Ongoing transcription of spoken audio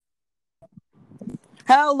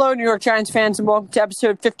Hello, New York Giants fans, and welcome to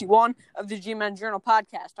episode 51 of the G-Men Journal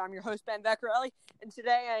podcast. I'm your host, Ben Vecchiarelli, and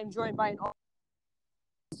today I am joined by an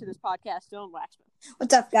to this podcast, Dylan Waxman.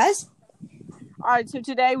 What's up, guys? All right, so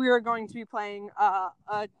today we are going to be playing a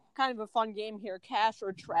kind of a fun game here, Cash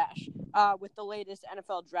or Trash, with the latest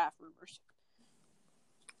NFL draft rumors.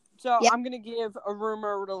 So yep. I'm going to give a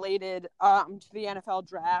rumor related to the NFL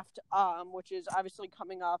draft, which is obviously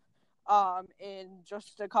coming up in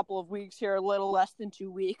just a couple of weeks here, a little less than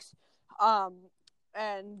 2 weeks. And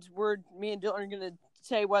me and Dylan are going to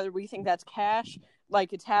say whether we think that's cash,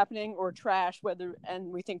 like it's happening, or trash, and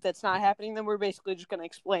we think that's not happening. Then we're basically just going to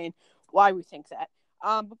explain why we think that.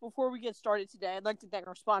 But before we get started today, I'd like to thank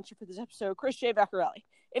our sponsor for this episode, Chris J. Vecchiarelli.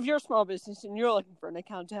 If you're a small business and you're looking for an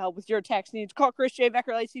accountant to help with your tax needs, call Chris J.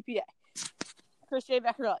 Vecchiarelli CPA. Chris J.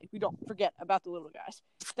 Vecchiarelli. We don't forget about the little guys.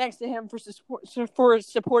 Thanks to him for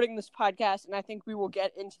supporting this podcast, and I think we will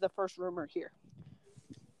get into the first rumor here.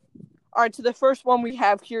 All right, so the first one we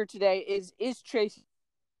have here today is Chase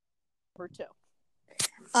number 2?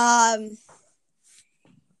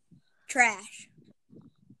 Trash.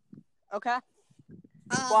 Okay.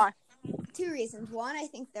 Why? 2 reasons. One, I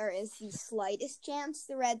think there is the slightest chance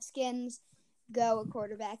the Redskins go a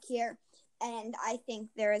quarterback here. And I think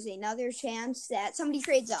there is another chance that somebody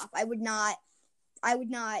trades up. I would not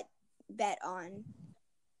bet on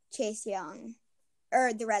Chase Young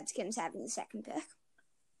or the Redskins having the second pick.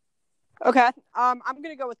 Okay. I'm going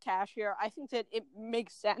to go with cash here. I think that it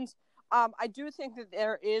makes sense. I do think that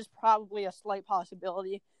there is probably a slight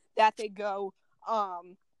possibility that they go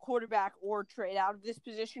quarterback or trade out of this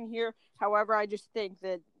position here. However, I just think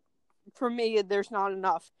that for me, there's not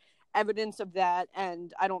enough evidence of that,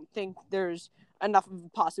 and I don't think there's enough of a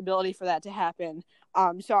possibility for that to happen.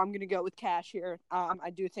 So I'm going to go with cash here. I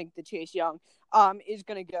do think that Chase Young is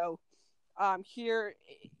going to go here.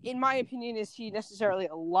 In my opinion, is he necessarily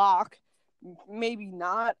a lock? Maybe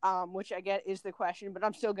not, which I get is the question, but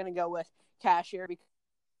I'm still going to go with cash here because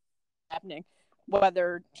it's happening,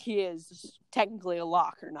 whether he is technically a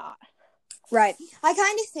lock or not. Right. I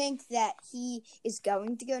kind of think that he is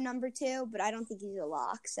going to go number 2, but I don't think he's a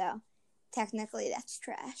lock, so technically that's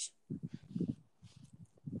trash.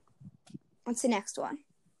 What's the next one?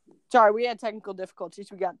 Sorry, we had technical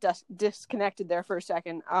difficulties. We got disconnected there for a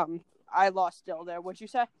second. I lost Dill there. What'd you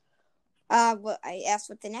say? Well, I asked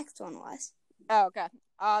what the next one was. Oh, okay.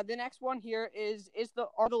 The next one here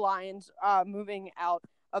are the Lions moving out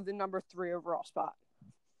of the number 3 overall spot?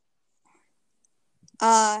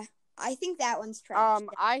 I think that one's trash.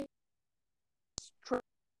 We're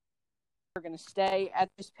going to stay at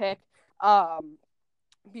this pick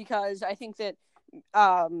because I think that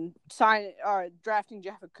drafting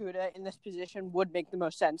Jeff Okudah in this position would make the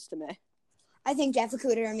most sense to me. I think Jeff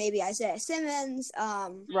Okudah or maybe Isaiah Simmons.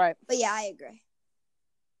 Right. But yeah, I agree.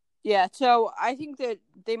 Yeah, so I think that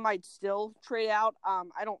they might still trade out.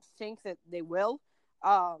 I don't think that they will.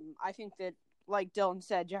 I think that, like Dylan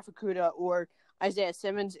said, Jeff Okudah or Isaiah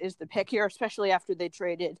Simmons is the pick here, especially after they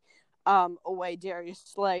traded away Darius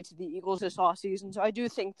Slay to the Eagles this offseason. So I do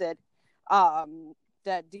think that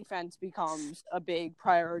that defense becomes a big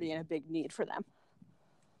priority and a big need for them.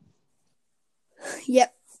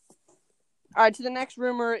 Yep. All right, so the next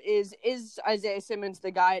rumor is Isaiah Simmons the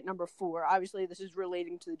guy at number 4? Obviously, this is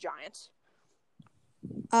relating to the Giants.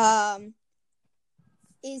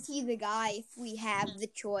 Is he the guy if we have the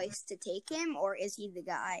choice to take him, or is he the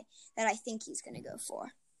guy that I think he's going to go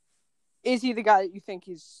for? Is he the guy that you think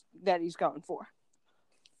he's going for?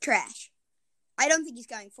 Trash. I don't think he's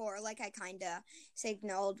going for, like I kind of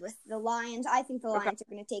signaled with the Lions. I think the Lions are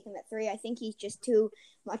going to take him at 3. I think he's just too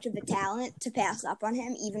much of a talent to pass up on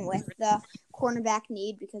him, even with the cornerback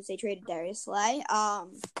need because they traded Darius Slay.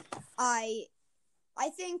 I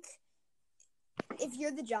think if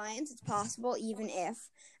you're the Giants, it's possible, even if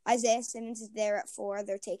Isaiah Simmons is there at 4,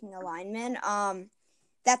 they're taking a lineman.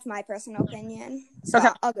 That's my personal opinion. So okay.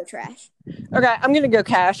 I'll go trash. Okay, I'm going to go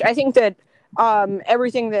cash. I think that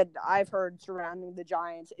everything that I've heard surrounding the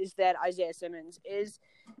Giants is that Isaiah Simmons is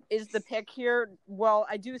the pick here. Well,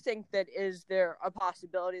 I do think that is there a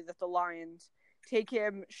possibility that the Lions take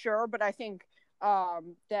him? Sure, but I think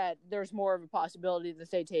that there's more of a possibility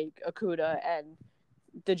that they take Okudah and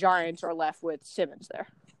the Giants are left with Simmons there.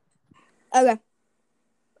 Okay.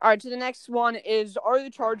 All right, so the next one is, are the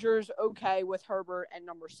Chargers okay with Herbert at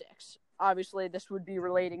number 6? Obviously, this would be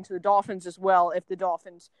relating to the Dolphins as well if the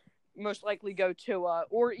Dolphins most likely go Tua,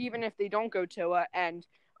 or even if they don't go Tua and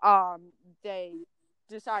they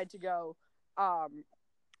decide to go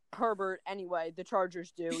Herbert anyway, the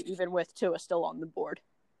Chargers do, even with Tua still on the board.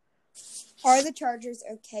 Are the Chargers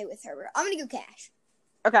okay with Herbert? I'm going to go cash.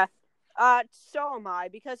 Okay. So am I,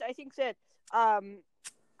 because I think that I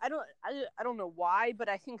don't know why, but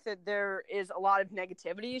I think that there is a lot of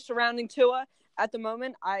negativity surrounding Tua at the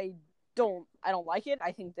moment. I don't like it.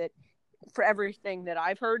 I think that for everything that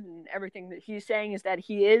I've heard and everything that he's saying is that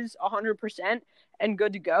he is 100% and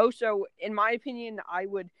good to go. So in my opinion, I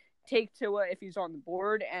would take Tua if he's on the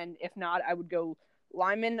board, and if not, I would go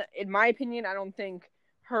Lyman. In my opinion, I don't think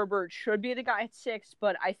Herbert should be the guy at 6,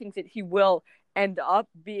 but I think that he will end up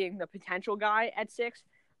being the potential guy at 6.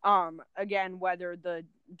 Again, whether the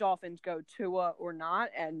Dolphins go Tua or not,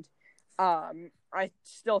 and I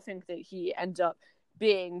still think that he ends up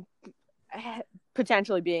being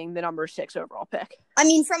potentially being the number 6 overall pick. I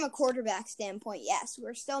mean, from a quarterback standpoint, yes.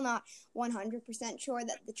 We're still not 100% sure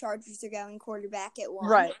that the Chargers are going quarterback at 1.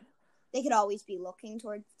 Right. They could always be looking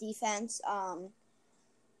towards defense. But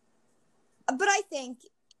I think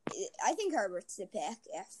Herbert's the pick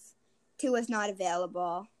if Tua's not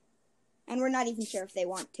available. And we're not even sure if they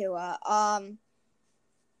want Tua.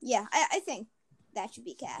 Yeah, I think that should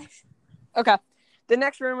be cash. Okay. The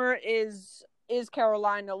next rumor is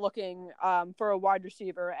Carolina looking for a wide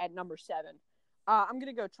receiver at number 7. I'm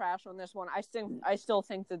gonna go trash on this one. I still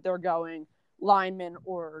think that they're going Lineman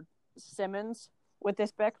or Simmons with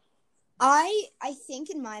this pick. I think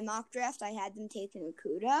in my mock draft I had them taking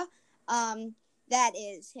Okudah. That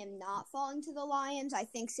is him not falling to the Lions. I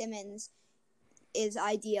think Simmons is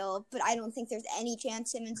ideal, but I don't think there's any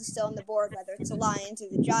chance Simmons is still on the board, whether it's the Lions or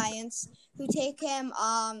the Giants who take him.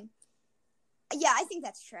 Yeah, I think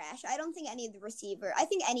that's trash. I don't think any receiver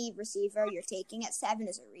you're taking at 7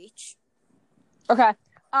 is a reach. Okay.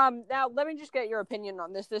 Now let me just get your opinion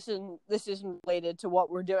on this. This isn't related to what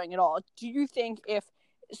we're doing at all. Do you think if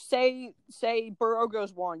say Burrow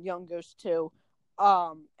goes 1, Young goes 2,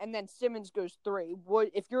 and then Simmons goes 3,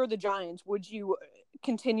 if you're the Giants, would you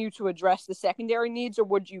continue to address the secondary needs, or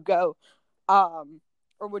would you go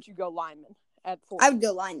lineman at 4? I would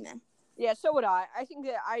go lineman. Yeah, so would I. I think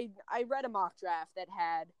that I read a mock draft that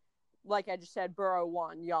had, like I just said, Burrow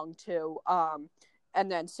 1, Young 2, and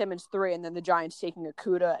then Simmons 3, and then the Giants taking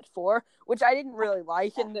Okudah at 4, which I didn't really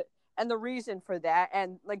like, and the reason for that,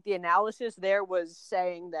 and like the analysis there was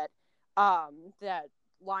saying that that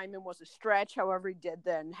Lyman was a stretch. However, he did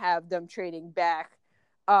then have them trading back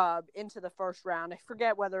into the first round. I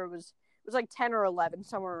forget whether it was like 10 or 11,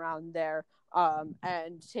 somewhere around there,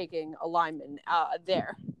 and taking a lineman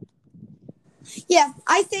there. Yeah,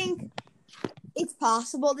 I think it's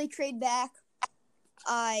possible they trade back.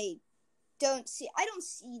 I don't see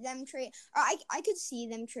them trade. Or I could see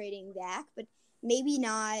them trading back, but maybe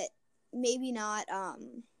not.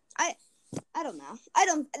 I don't know. I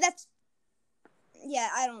don't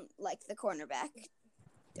like the cornerback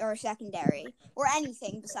or secondary or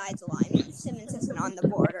anything besides a lineman. Simmons isn't on the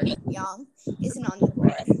board, or Young isn't on the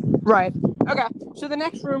board. Right. Okay. So the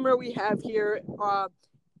next rumor we have here are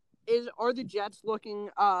the Jets looking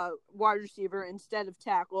wide receiver instead of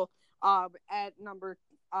tackle at number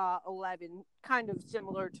 11, kind of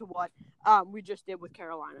similar to what we just did with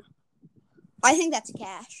Carolina. I think that's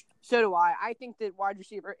cash. So do I. I think that wide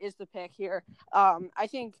receiver is the pick here. I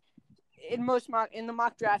think in the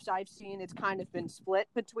mock drafts I've seen, it's kind of been split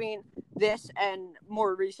between this and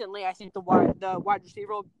more recently. I think the wide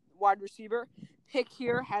receiver pick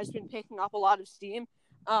here has been picking up a lot of steam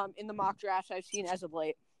in the mock drafts I've seen as of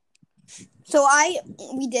late. So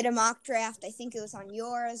we did a mock draft. I think it was on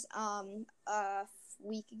yours a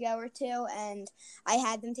week ago or 2, and I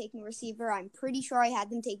had them taking receiver. I'm pretty sure I had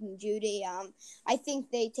them taking Judy. I think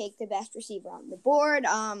they take the best receiver on the board.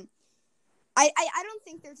 I don't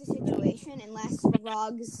think there's a situation unless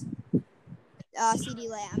Ruggs, CeeDee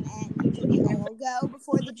Lamb, and Judy all go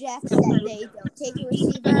before the Jets that they don't take a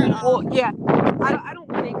receiver. Well, yeah, I don't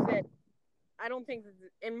think that,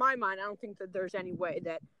 in my mind, I don't think that there's any way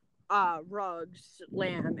that Ruggs,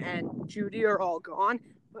 Lamb, and Judy are all gone.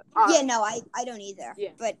 Yeah, no, I don't either.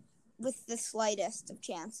 Yeah. But with the slightest of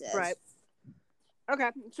chances. Right. Okay,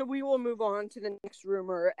 so we will move on to the next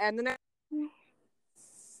rumor, and the next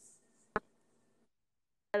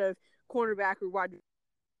of cornerback or wide receiver.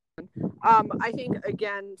 I think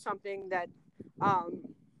again something that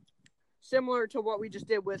similar to what we just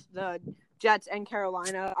did with the Jets and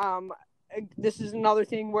Carolina. This is another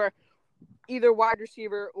thing where either wide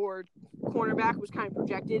receiver or cornerback was kind of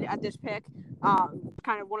projected at this pick,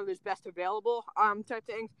 kind of one of those best available type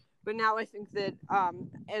things. But now I think that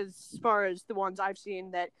as far as the ones I've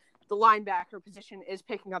seen, that the linebacker position is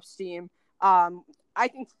picking up steam. I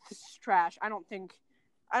think this is trash. I don't think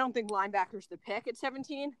linebacker's the pick at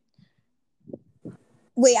 17.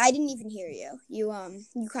 Wait, I didn't even hear you. You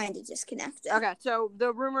kind of disconnected. Okay, so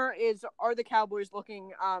the rumor is, are the Cowboys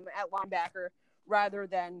looking at linebacker rather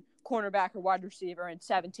than cornerback or wide receiver in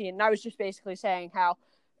 17? And I was just basically saying how,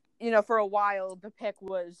 for a while the pick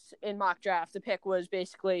was in mock draft. The pick was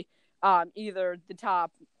basically either the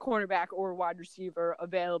top cornerback or wide receiver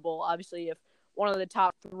available. Obviously, if one of the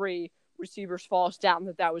top three receivers falls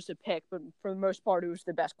down, that was the pick. But for the most part, it was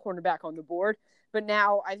the best cornerback on the board. But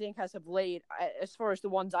now I think as of late, as far as the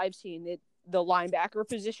ones I've seen, the linebacker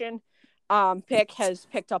position pick has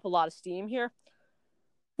picked up a lot of steam here.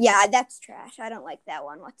 Yeah, that's trash. I don't like that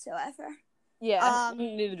one whatsoever. Yeah,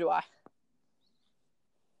 neither do I.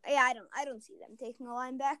 Yeah, I don't see them taking a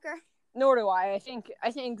linebacker. Nor do I. I think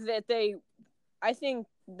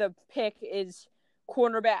the pick is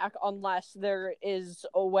cornerback unless there is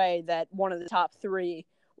a way that one of the top three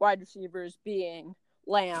wide receivers, being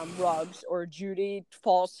Lamb, Ruggs, or Judy,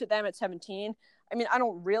 falls to them at 17. I mean, I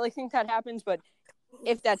don't really think that happens, but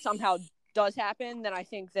if that somehow does happen, then I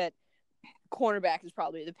think that cornerback is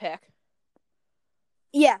probably the pick.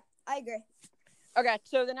 Yeah, I agree. Okay,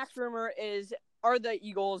 so the next rumor is, are the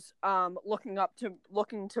Eagles looking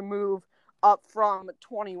to move up from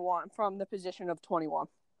 21, from the position of 21?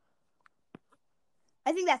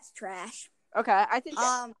 I think that's trash. Okay, I think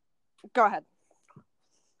go ahead.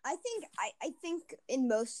 I think in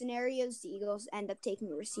most scenarios the Eagles end up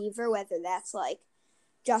taking a receiver, whether that's like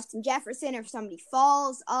Justin Jefferson or if somebody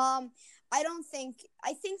falls. I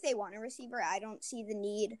think they want a receiver. I don't see the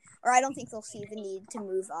need, or I don't think they'll see the need to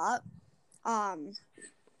move up.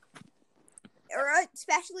 Or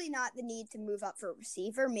especially not the need to move up for a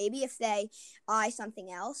receiver. Maybe if they eye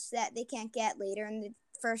something else that they can't get later in the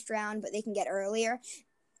first round, but they can get earlier,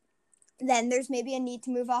 then there's maybe a need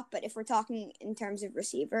to move up. But if we're talking in terms of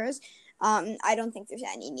receivers, I don't think there's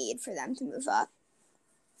any need for them to move up.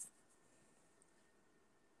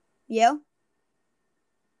 You?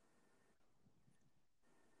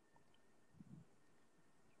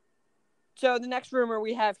 So the next rumor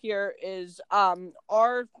we have here is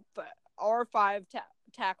our five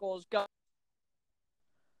tackles go.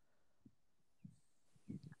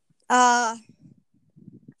 I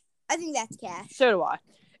think that's cash. So do I.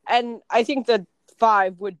 And I think that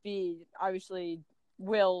 5 would be obviously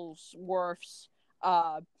Wills, Wirfs,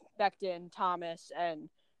 Becton, Thomas, and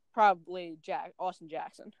probably Austin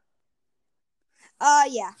Jackson.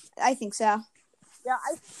 Yeah, I think so. Yeah,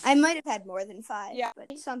 I might have had more than 5. Yeah, but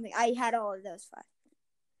I had all of those 5.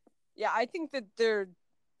 Yeah, I think that there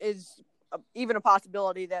is even a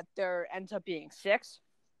possibility that there ends up being 6.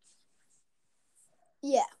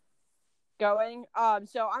 Yeah. Going.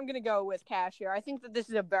 So I'm gonna go with cash here. I think that this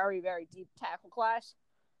is a very, very deep tackle class.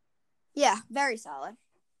 Yeah, very solid.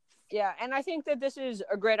 Yeah, and I think that this is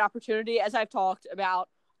a great opportunity, as I've talked about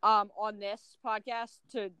on this podcast,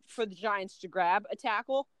 for the Giants to grab a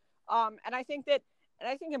tackle. And I think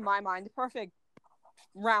in my mind, the perfect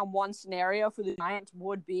round 1 scenario for the Giants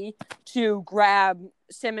would be to grab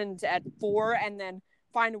Simmons at 4 and then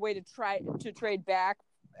find a way to trade back.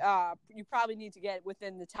 You probably need to get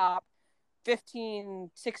within the top 15,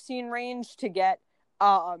 16 range to get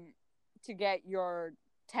your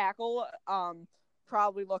tackle.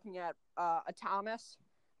 Probably looking at a Thomas.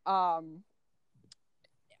 I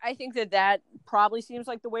think that probably seems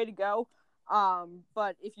like the way to go.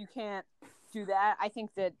 But if you can't do that, I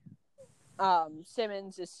think that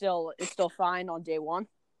Simmons is still fine on day 1.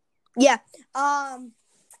 Yeah. I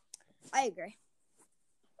agree.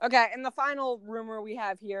 Okay, and the final rumor we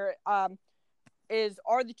have here is,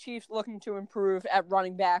 are the Chiefs looking to improve at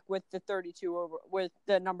running back with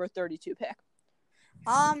the number 32 pick?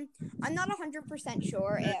 I'm not 100%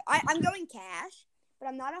 sure. I'm going cash, but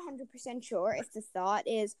I'm not 100% sure if the thought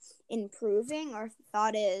is improving or if the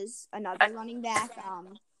thought is another running back.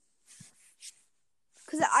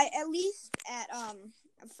 Because at least at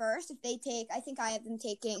first, if they take, I think I have them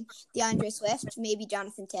taking DeAndre Swift, maybe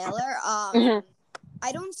Jonathan Taylor.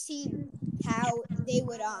 I don't see how they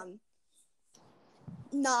would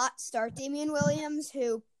not start Damian Williams,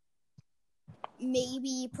 who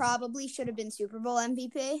probably should have been Super Bowl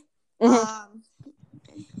MVP. Mm-hmm.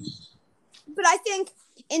 But I think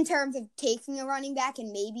in terms of taking a running back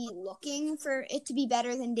and maybe looking for it to be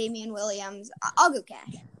better than Damian Williams, I'll go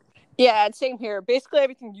cash. Yeah, same here. Basically,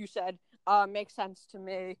 everything you said makes sense to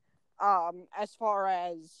me. As far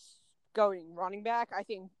as going running back, I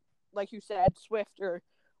think, like you said, Swift or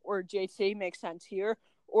JT makes sense here.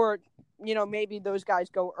 Or, maybe those guys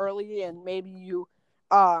go early and maybe you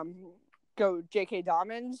go J.K.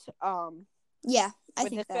 Dobbins. Yeah, I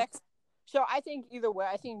think that. So I think either way,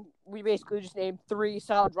 I think we basically just named 3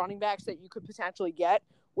 solid running backs that you could potentially get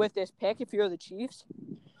with this pick if you're the Chiefs.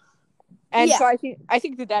 And so I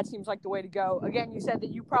think that seems like the way to go. Again, you said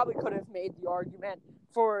that you probably could have made the argument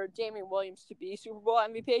for Damian Williams to be Super Bowl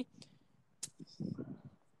MVP.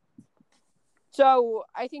 So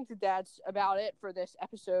I think that that's about it for this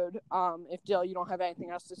episode. If Dill, you don't have anything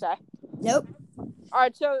else to say? Nope. All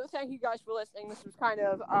right, so thank you guys for listening. This was kind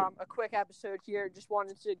of a quick episode here. Just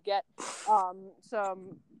wanted to get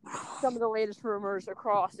some of the latest rumors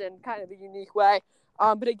across in kind of a unique way.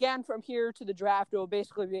 But again, from here to the draft, it will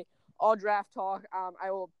basically be all draft talk.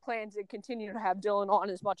 I will plan to continue to have Dylan on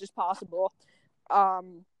as much as possible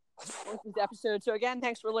with this episode. So again,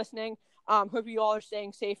 thanks for listening. Hope you all are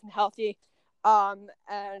staying safe and healthy. And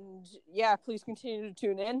yeah, please continue to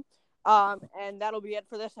tune in. And that'll be it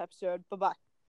for this episode. Bye-bye.